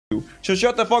So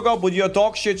shut the fuck up with your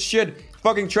dog shit.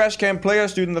 Fucking trash can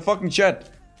players, dude, in the fucking chat.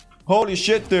 Holy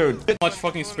shit, dude. Much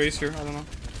fucking space here. I don't know.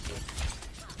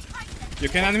 You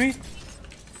can enemy?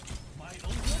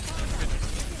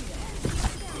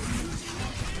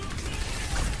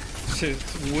 Shit,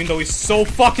 window is so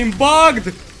fucking bugged.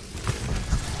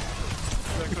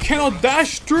 You cannot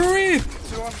dash through it.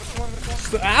 It's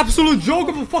the absolute joke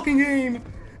of a fucking game.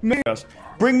 Man.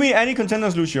 Bring me any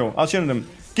contenders, Lucio. I'll challenge them.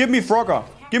 Give me Frogger.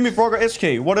 Give me Frogger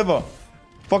SK. Whatever.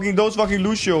 Fucking those fucking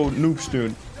Lucio noobs,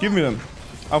 dude. Give me them.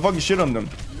 I'll fucking shit on them.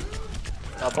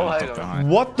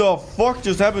 What the fuck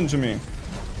just happened to me?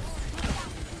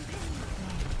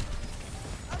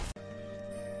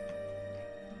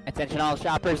 Attention all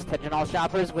shoppers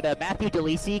with a Matthew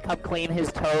DeLisi come clean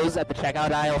his toes at the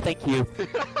checkout aisle. Thank you.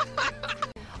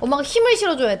 엄마가 힘을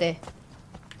실어줘야 돼.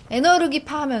 에너르기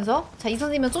파 하면서. 자, 이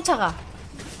선생님은 쫓아가.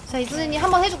 자, 이 선생님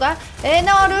한번 해줄까?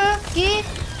 에너르기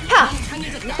파!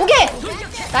 오케이!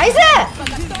 나이스!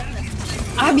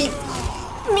 아,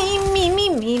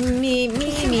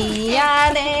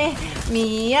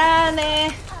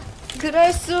 미안해.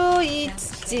 그럴 수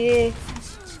있지.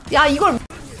 야, 이걸.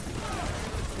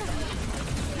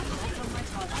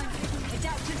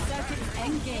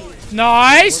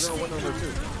 Nice!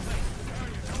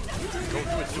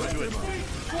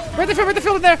 Right the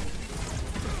field in there!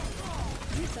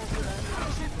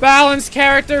 Balanced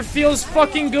character, feels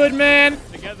fucking good, man!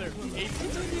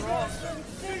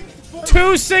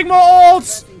 2 Sigma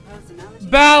ults!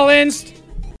 Balanced!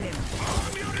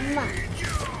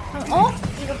 어?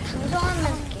 이거 방송하면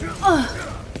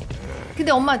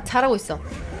근데 엄마 잘하고 있어.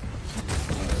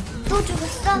 또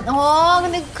죽었어?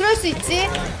 근데 그럴 수 있지.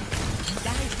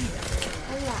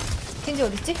 켄지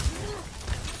어딨지?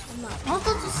 엄마,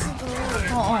 포도주스도.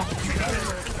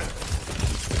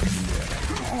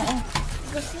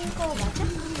 이거 쓴 거 맞아?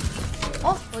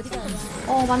 어디가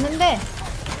아니야? 맞는데.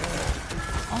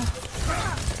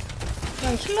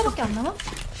 야, 힐러밖에 안 남아?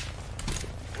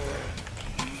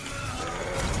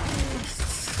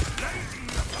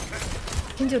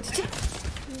 켄지 어딨지?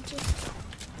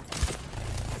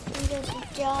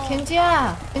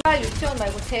 켄지야, 제가 유치원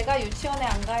말고 제가 유치원에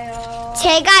안 가요.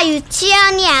 제가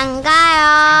유치원이 안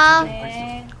가요.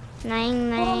 네.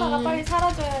 나잉. 코로나가 빨리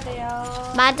사라져야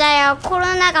돼요. 맞아요.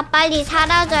 코로나가 빨리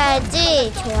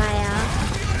사라져야지. 좋아요.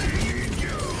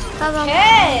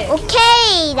 오케이.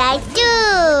 오케이.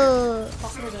 나이스.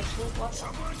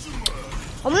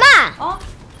 엄마.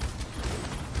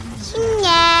 힘내.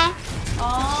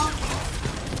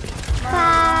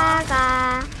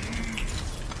 사가.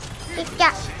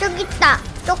 있다. 저기 있다.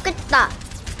 저기 있다.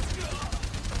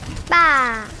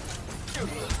 빠.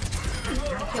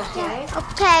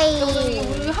 오케이.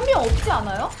 우리 한 명 없지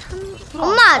않아요?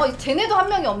 엄마. 쟤네도 한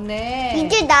명이 없네.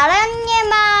 이제 나란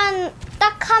얘만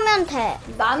딱 하면 돼.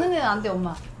 나는 애는 안 돼,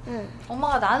 엄마. 응.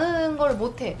 엄마가 나는 걸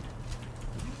못해.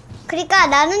 그러니까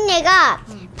나는 얘가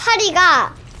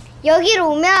파리가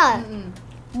여기로 오면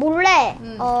몰래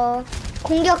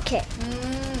공격해.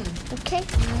 오케이?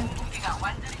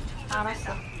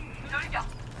 알았어.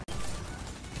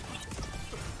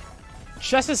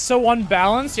 Chess is so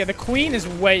unbalanced. Yeah, the queen is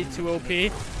way too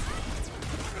OP.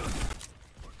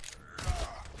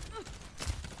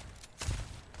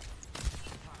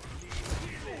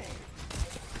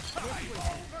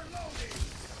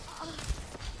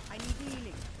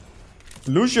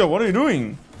 Lucio, what are you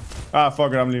doing? Ah,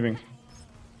 fuck it, I'm leaving.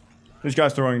 This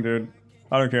guy's throwing, dude.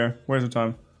 I don't care. Waste of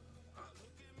time.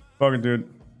 Fuck it, dude.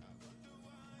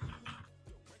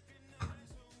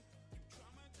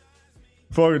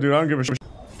 Fuck it, dude. I don't give a shit.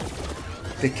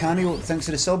 Decanio thinks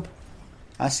of the sub.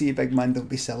 I see you, big man. Don't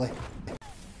be silly.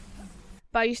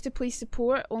 But I used to play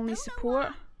support, only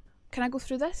support. Can I go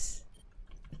through this?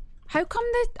 How come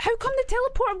the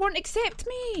teleporter won't accept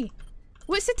me?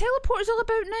 What's the teleporters all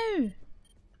about now?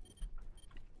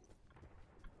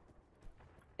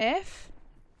 F?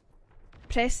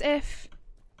 Press F.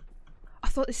 I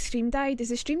thought the stream died. Is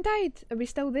the stream died? Are we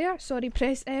still there? Sorry,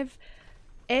 press F.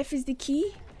 F is the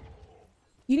key.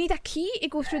 You need a key to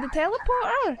go through the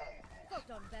teleporter.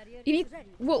 You need,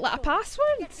 what, like a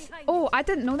password? Oh, I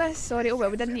didn't know this. Sorry, oh well,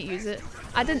 we didn't use it.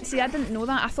 I didn't know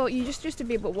that. I thought you just used to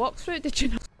be able to walk through it, did you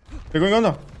know? They're going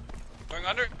under. Going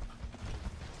under.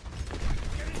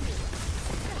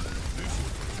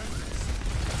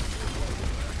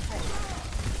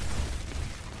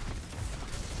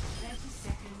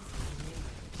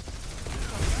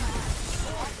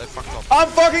 I'm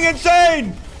fucking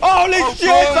insane! Holy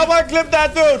shit! Someone clip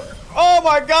that dude! Oh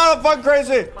my god, I'm fucking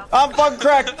crazy! I'm fucking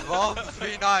cracked!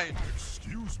 139.